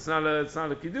invalid. It's not a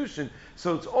kiddushin.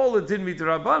 So it's all a din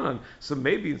midrabanan. So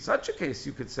maybe in such a case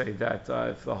you could say that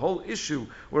if the whole issue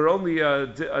were only a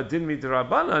din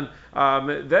midrabanan,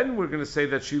 then we're going to say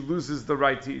that she loses the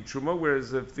right to eat truma.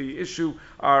 Whereas if the issue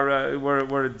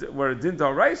were a din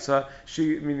daraisa,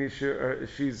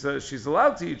 she's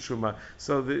allowed to eat truma.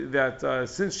 So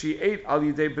since she ate al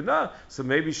yidei b'na, so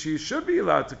maybe she should be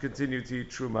allowed to continue to eat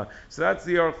truma. So that's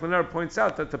the Aruch LaNer points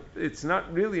out that it's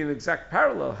not really an exact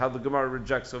parallel how the Gemara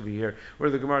rejects over here, where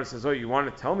the Gemara says, oh, you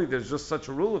want to tell me there's just such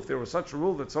a rule? If there was such a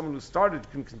rule that someone who started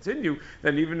can continue,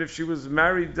 then even if she was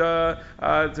married to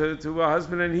a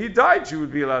husband and he died, she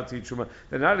would be allowed to eat truma.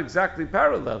 They're not exactly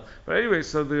parallel. But anyway,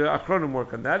 so the Achronim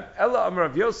work on that. Ella Amar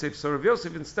Rav Yosef. So Rav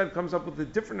Yosef instead comes up with a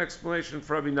different explanation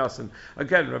for Rabbi Nassan.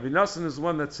 Again, Rabbi Nassan is the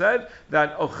one that said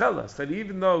that ochelas, that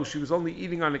even though she was only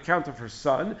eating on account of her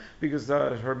son, because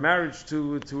her marriage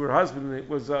to her husband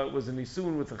was an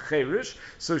isuin with a cherish,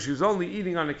 so she was only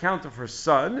eating on account of her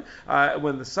son.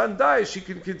 When the son dies, she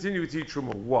can continue to eat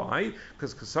truma. Why?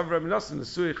 Because Kasav Rabbi Nassan, the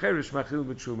Sui Cherish Machil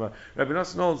B'Truma. Rabbi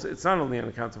Nassan holds it's not only on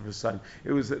account of her son.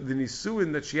 It was the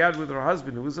nisuin that she had with her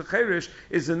husband, who was a Cherish,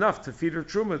 is enough to feed her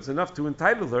truma. It's enough to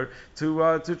entitle her to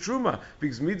truma.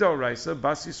 Because Midal Raisa,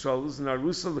 Bas Yisrael, and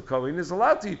Arusa L'Kohen is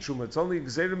allowed to eat truma. It's only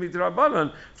Gzeira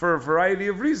Midrabanan for a variety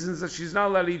of reasons that she's not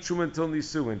allowed to eat truma until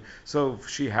nisuin. So if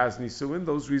she has nisuin,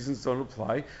 those reasons don't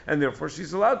apply, and therefore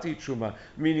she's allowed to eat truma.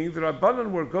 Meaning the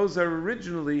Rabbanan where goes there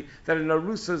originally that an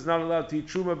arusa is not allowed to eat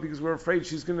truma because we're afraid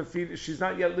she's going to feed. She's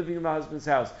not yet living in the husband's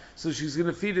house, so she's going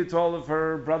to feed it to all of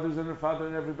her brothers and her father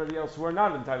and everybody else who are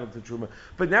not entitled to truma.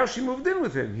 But now she moved in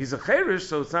with him. He's a cherish,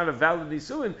 so it's not a valid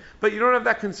nisuin. But you don't have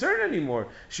that concern anymore.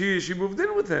 She moved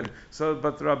in with him. So,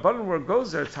 but the Rabbanan were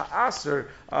goes there to aser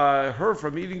her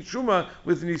from eating truma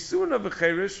with nisuin of a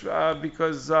cherish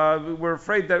because we're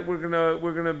afraid that we're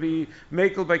gonna be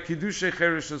makel by kiddushay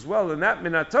cherish as well, and that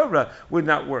minat Torah would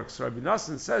not work. So Rabbi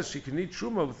Nassan says she can eat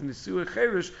truma with nisuin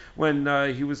cherish when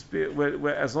he was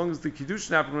as long as the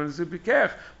kiddushin happened when it's a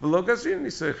bikech. V'lo gazrin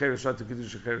nisuin cherish at the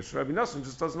kiddushay cherish. Rabbi Nassan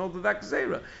just doesn't hold that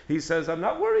gzeira. He says I'm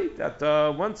not worried that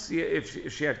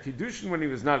if she had kiddushin when he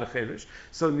was not a cherish,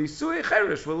 so nisuin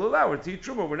cherish will allow her to eat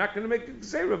truma. We're not going to make a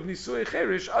gzeira of nisuin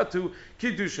cherish atu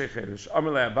kiddushay cherish.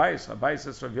 Amalei Abayis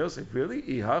says Rav Yosef, really?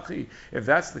 Ihachi. If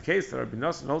that's the case, that Rabbi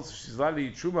Nassan holds she's allowed to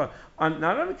eat truma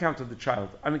not on account of the child,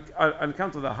 on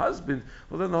account of the husband,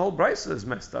 well then the whole brisa is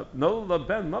messed up. No la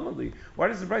ben mamali. Why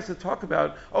does the brisa talk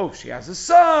about, if she has a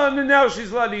son and now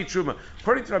she's allowed to eat truma?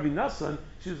 According to Rabbi Nassan,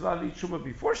 she was allowed to eat truma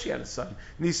before she had a son.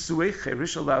 Nisuei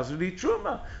cherish allows her to eat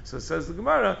truma. So it says the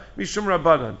Gemara, Mishum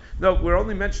Rabbanan. No, we're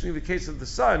only mentioning the case of the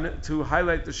son to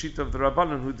highlight the sheet of the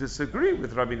Rabbanan who disagree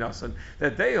with Rabbi Nassan,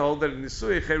 that they hold that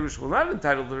Nisuei cherish will not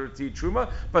entitle her to eat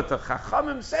truma, but the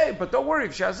Chachamim say, but don't worry,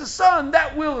 if she has a son,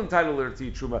 that will entitle her to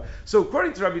eat truma. So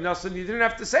according to Rabbi Nassan, you didn't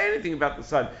have to say anything about the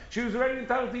son. She was already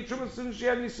entitled to eat truma as soon as she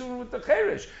had Nisuin with the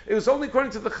cherish. It was only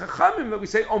according to the Chachamim that we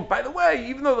say, by the way,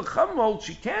 even though the Chachamim hold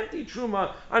she can't eat truma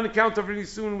on account of her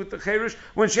nisuin with the cherish,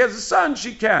 when she has a son,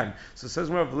 she can. So it says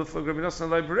more of Rabbi Nassan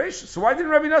liberation. So why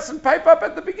didn't Rabbi Nassan pipe up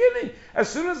at the beginning? As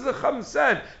soon as the Chum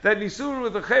said that nisuin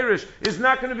with the cherish is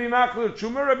not going to be makler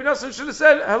truma, Rabbi Nassan should have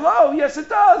said, hello, yes it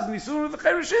does. Nisuin with the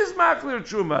cherish is makler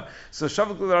truma. So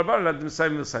Shavak Rabbanan had them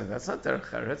saying, that's not derech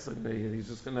cheretz. He's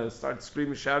just going to start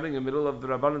screaming, shouting in the middle of the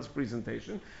Rabbanan's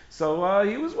presentation. So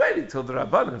he was waiting till the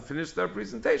Rabbanan finished their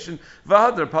presentation.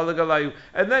 V'hadar palagalayu,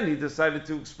 and then he decided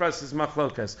to express his machlokas.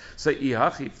 So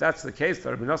ihachi, if that's the case, that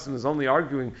Rabbi Nassan is only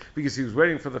arguing because he was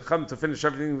waiting for the Chum to finish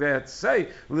everything they had to say.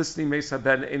 Listening Mesa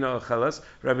ben Eino Achelas,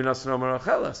 Rabbi Nassan Omar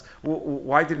Achelas.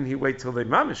 Why didn't he wait till they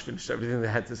mamish finished everything they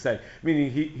had to say?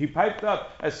 Meaning he piped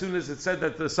up as soon as it said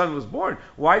that the son was born.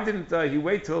 Why didn't he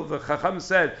wait till the Chacham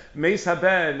said Mesa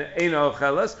ben Eino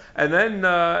Achelas, and then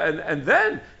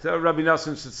Rabbi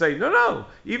Nassan should say no,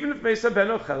 even if Mesa ben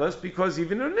Ochelas, because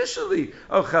even initially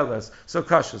Ochelas. So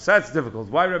Kashas, that's difficult.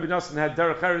 Why Rabbi Nassan had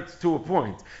derech eretz to a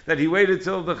point that he waited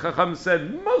till the Chacham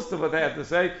said most of what they had to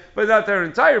say, but not their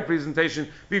entire presentation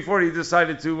before he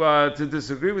decided to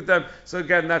disagree with them. So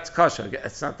again, that's kasha.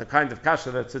 It's not the kind of kasha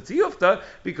that's a tiyufta,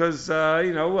 because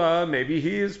maybe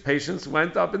his patience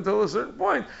went up until a certain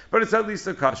point, but it's at least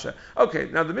a kasha. Okay,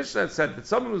 now the Mishnah said that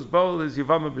someone who's bowl is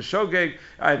Yevamos b'shogeg,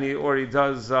 and he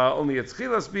does only a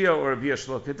tchilas Biah or a Biah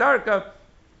shlo kedarka.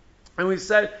 And we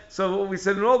said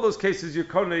in all those cases you're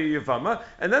kona Yevama,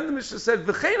 and then the Mishnah said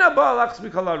that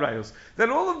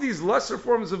all of these lesser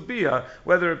forms of Biah,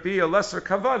 whether it be a lesser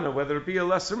kavana, whether it be a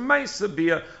lesser ma'isa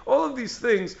Biah, all of these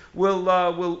things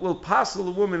will passel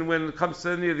a woman when it comes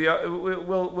to any of the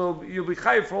you'll be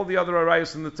chayiv for all the other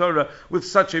arayos in the Torah with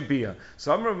such a Biah.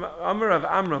 So Amar of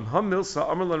Amram Hamilsa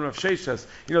Amrlan Rav Sheshes.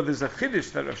 There's a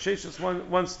chiddush that Rav Sheshes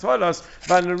once taught us,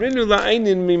 and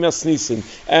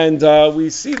we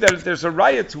see that there's a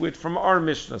raya to it from our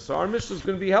Mishnah. So our Mishnah is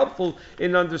going to be helpful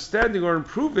in understanding or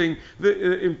improving the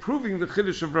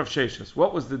chiddush of Rav Sheshes.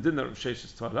 What was the din that Rav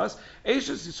Sheshes taught us?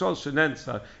 Eishes Yisrael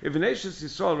shenensa. If an Eishes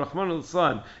Yisrael Rahman al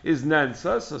is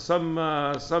nensa, so some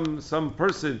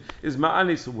person is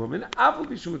ma'anis a woman,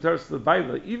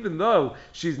 even though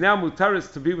she's now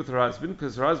mutaris to be with her husband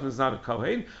because her husband is not a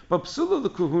kohen, but psula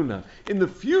l'kuhuna. In the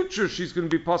future, she's going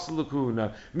to be pasal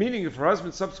l'kuhuna, meaning if her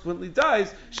husband subsequently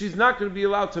dies, she's not going to be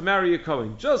allowed to marry a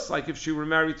Kohen. Just like if she were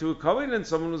married to a Kohen and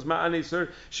someone was ma'anes her,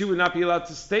 she would not be allowed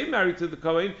to stay married to the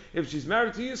Kohen. If she's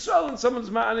married to Yisrael and someone's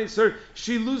ma'anes her,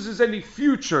 she loses any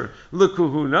future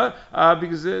l'kuhuna,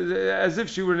 because as if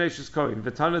she were Neshes Kohen.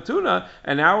 V'tanatuna,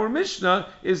 and our Mishnah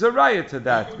is a raya to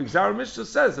that, because our Mishnah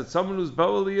says that someone who's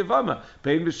bo'el Yevama,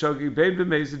 bein b'shogig, bein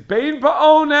b'mezid, bein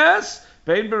ba'ones,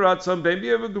 Bein beratzon, bein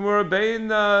b'yev gemura, bein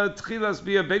tchilas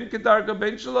bia, bein kedarka,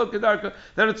 bein shelo kedarka,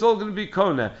 then it's all going to be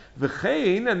kona.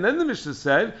 V'chein, and then the Mishnah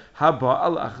said, haba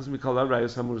al achas mikol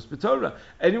arayos hamuris b'torah.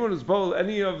 Anyone who's bowl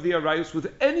any of the arayos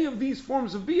with any of these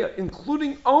forms of bia,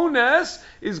 including ones,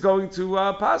 is going to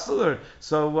pasel her.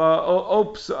 So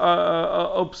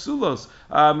opsulos.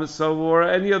 Or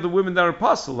any of the women that are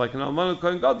pasel, like an almana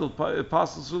kohen gadol,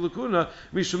 pasel sulakuna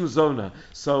mishum zona.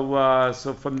 So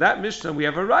from that Mishnah we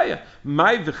have a raya.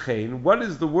 My v'chein, what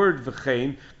is the word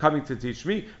v'chein coming to teach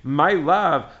me? My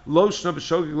love, loshna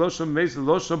b'shogig, loshna b'mezid,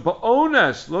 loshna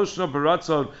ba'ones, loshna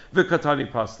b'ratzon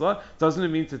v'katani pasla. Doesn't it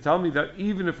mean to tell me that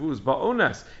even if it was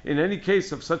ba'ones, in any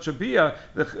case of such a bia,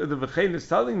 the v'chein is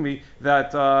telling me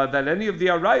that that any of the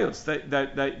arayos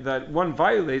that one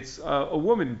violates a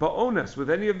woman ba'ones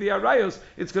with any of the arayos,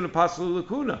 it's going to pass a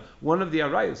lakuna. One of the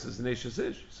arayos is an eshes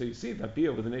ish. So you see that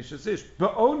bia with an eshes ish.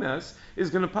 Ba'ones is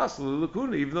going to pass a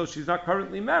lakuna, even though she's not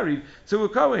currently married to a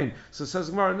kohen. So says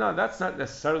Gemara, no, that's not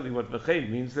necessarily what v'chein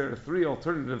means. There are three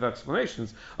alternative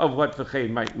explanations of what v'chein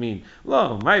might mean.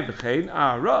 Lo, my v'chein,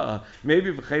 ara.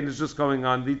 Maybe v'chein is just going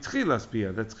on the tchilas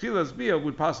bia. The tchilas bia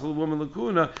would pass a woman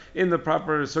lakuna in the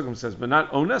proper circumstance, but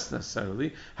not ones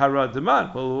necessarily. Hara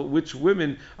deman. Well, which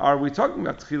women are we talking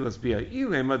about tchilas bia?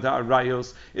 Ilema da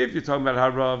arayos. If you're talking about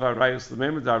hara of arayos,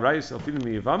 lemema da arayos,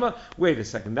 elfinim yevama. Wait a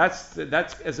second. That's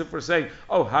as if we're saying,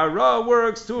 oh, hara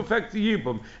works to affect the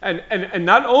yibum, and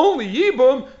not only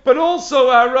yibum, but also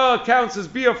hara counts as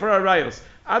bia for arayos.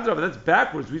 Adrab, that's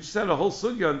backwards. We just had a whole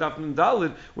sugya on Daf Nun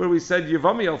Daled where we said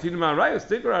Yevami Alfinim Arayos,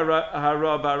 Tikra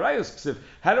Hara Barayos Ksiv.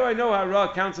 How do I know Hara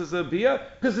counts as a bia?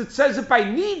 Because it says it by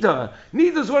Nida.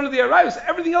 Nida is one of the Arayos.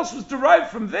 Everything else was derived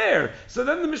from there. So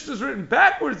then the Mishnah is written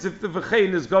backwards if the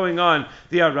V'chein is going on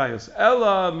the Arayos.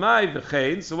 Ella my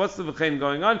V'chein. So what's the V'chein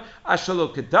going on?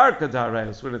 Ashalo Kedarka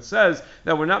Darayos. When it says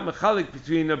that we're not mechalik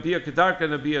between a bia Kedarka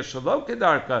and a bia Shalo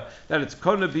Kedarka, that it's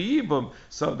Kona B'yibum.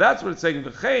 So that's what it's saying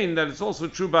V'chein, that it's also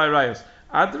true by Arayos.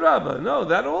 Adraba, no,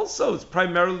 that also is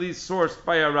primarily sourced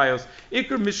by Arayos.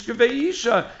 Ikr Mishkavei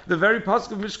Isha, the very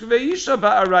pasuk of Mishkavei Isha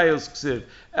by Arayos Ksiv.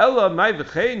 Ella my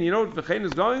v'chein, you know what v'chein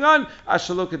is going on?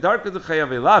 Ashalo kedarka de chayav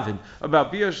elavin,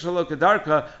 about bia shalo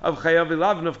kedarka of chayav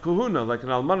elavin of kahuna, like an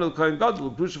alman el kohen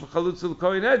gadol, grusha v'chalutz el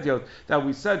kohen edyot, that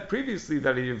we said previously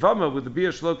that a yevama with the bia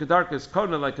shalo kedarka is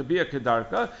kona like a bia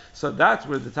kedarka. So that's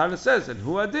where the Tana says, and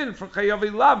hu adin for chayav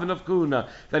elavin of kahuna,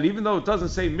 that even though it doesn't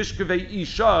say mishkavei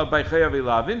isha by chayav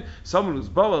elavin, someone who's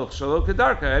boel shalo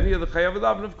kedarka, any of the chayav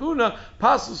elavin of kahuna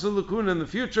passes to the kahuna in the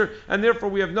future, and therefore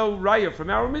we have no raya from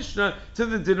our Mishnah to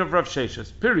the din of Rav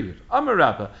Sheshes. Period. Amar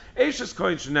Rabba, Eishes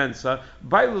Kohen shenensa,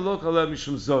 baila lokala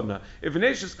mishum zona. If an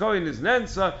Eishes Kohen is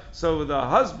nensa, so the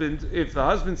husband, if the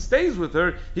husband stays with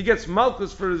her, he gets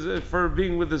malchus for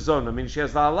being with the zona. I mean, she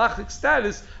has the halachic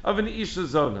status of an Isha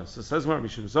zona. So it says more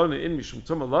mishum zona in mishum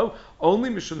tuma lo.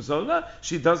 Only mishum zona.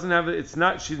 She doesn't have it. It's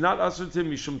not. She's not usher to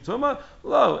mishum tuma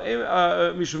lo.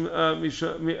 Mishum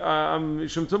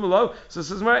tuma lo. So it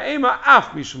says more ema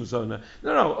af mishum zona.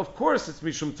 No. Of course, it's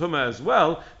mishum tuma as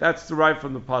well. That's derived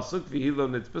from the pasuk v'hilo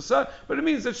nitpasa, but it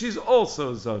means that she's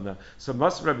also a zona. So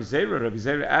must Rabbi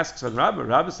Zera asks on Rabbi.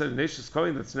 Rabbi said in Eishes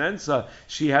Kohen that's nensa,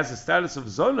 she has a status of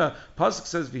zona. Pasuk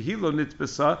says v'hilo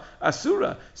nitpasa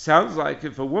asura. Sounds like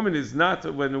if a woman is not,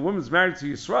 when a woman's married to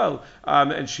Yisrael,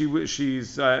 and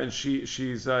she's an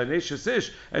Eishes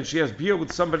ish, and she has bia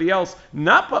with somebody else,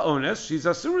 not ba'ones, she's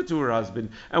asura to her husband.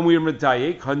 And we are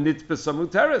medayek hanitpasa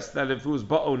muteres, that if it was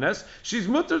ba'ones, she's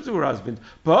mutter to her husband.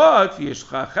 But there's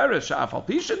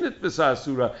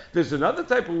another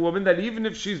type of woman that even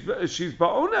if she's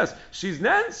ba'ones, she's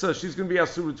nansa, she's going to be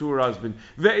asura to her husband.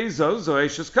 Ve'ezo zo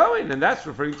Eishes Kohen, and that's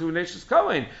referring to an Eishes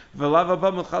Kohen.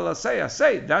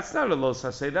 That's not a los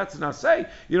hasei, that's an asay.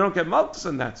 You don't get malchus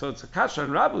on that. So it's a kasha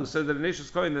and Rabbu who said that an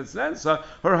Eishes Kohen that's nansa,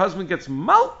 her husband gets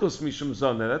malchus mishum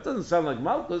zona. That doesn't sound like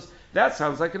malchus. That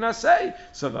sounds like an asay.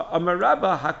 So the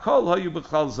Amarabba hakol hayu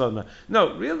b'chal zona.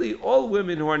 No, really, all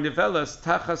women who are nivelas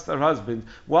tachas their husband,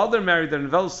 while they're married, they're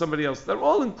nivelas somebody else. They're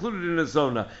all included in a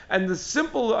zona. And the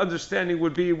simple understanding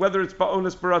would be whether it's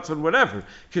ba'onas baratzon, whatever.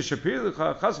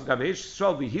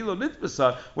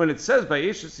 When it says by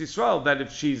Eshes Yisrael that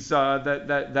if she's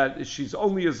that she's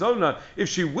only a zona, if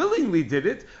she willingly did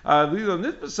it, but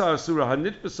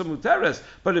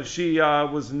if she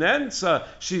was nensa,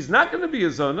 she's not going to be a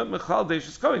zona. It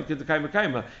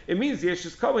means the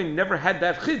Eshes Kohen never had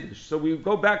that chiddush. So we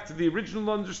go back to the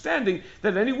original understanding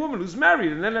that any woman who's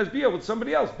married and then has bia with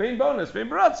somebody else, bein bonus, bein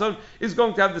baratzon, is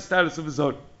going to have the status of a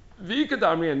zona.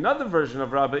 V'ikadamri, another version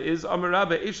of Rabba is Amar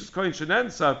Rabba Eshes Kohen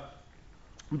shenensa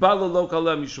Bala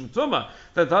lokala mishum tuma,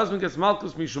 that the husband gets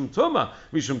malchus mishum tuma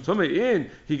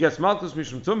in, he gets malchus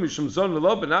mishum zona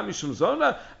lo, but not mishum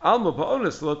zona, alma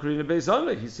ba'ones lo karina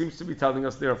be'zona. He seems to be telling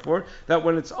us, therefore, that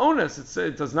when it's onus,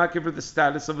 it does not give her the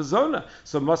status of a zona.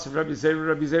 So Masav Rabbi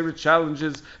Zera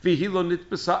challenges, v'hilo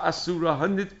nitbasa asura,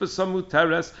 hanitbasa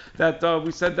muteres, that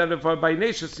we said that if by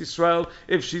Neshes Yisrael,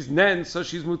 if she's nen, so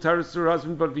she's muteres to her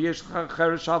husband, but v'yesh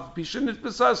cheresh alf pishin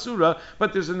nitbasa asura,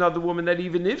 but there's another woman that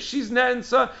even if she's nen,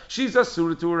 so nensa, she's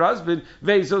asura to her husband.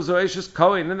 Vezo zoeshes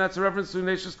kohen, and that's a reference to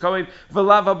Neshes kohen.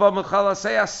 Velava ba mechala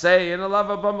say asay, and a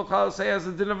lava ba mechala say as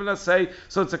a din of an asay.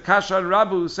 So it's a kasha on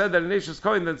Rabu who said that Neshes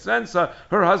kohen, that's nensa,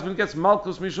 her husband gets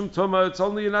malchus mishum tuma. It's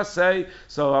only an asay.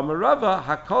 So Amarava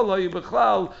hakola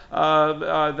yibechlal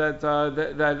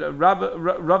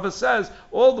that Rava says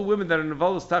all the women that are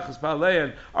nevalas tachas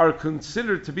ba'alein are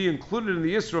considered to be included in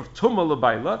the Yisra of Tumah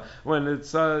L'Baila, when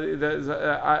it's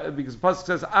because the pasuk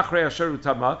says Achrei Asher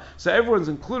Utama, so everyone's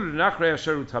included in Achrei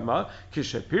Asher Utama.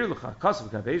 Kishepir l'cha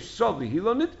kasav kadesh Yisrael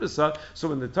v'hilo nitbisa. So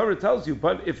when the Torah tells you,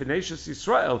 but if an Eishes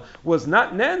Yisrael was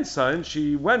not Nansa and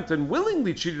she went and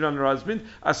willingly cheated on her husband,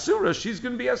 Asura, she's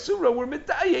going to be Asura. We're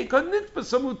mitayek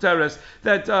nitbisa muteres,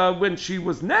 that when she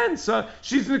was Nansa,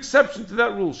 she's an exception to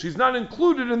that rule. She's not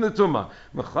included in the Tumah.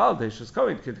 Mechal deishes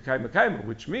kohen k'dekayma kayma,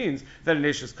 which means that an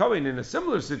Eishes kohen in a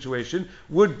similar situation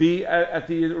would be at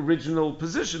the original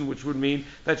position, which would mean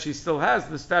that she still has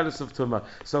the status of Tumah.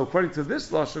 So according to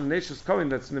this lashon, an Eishes kohen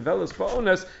that's nevelas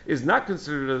ba'ones is not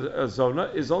considered a zona,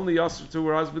 is only yasser to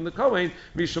her husband the kohen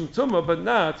mishum Tumah, but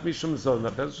not mishum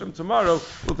zona. Tomorrow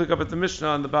we'll pick up at the Mishnah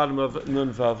on the bottom of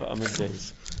Nun Vav Amud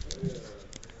Beis.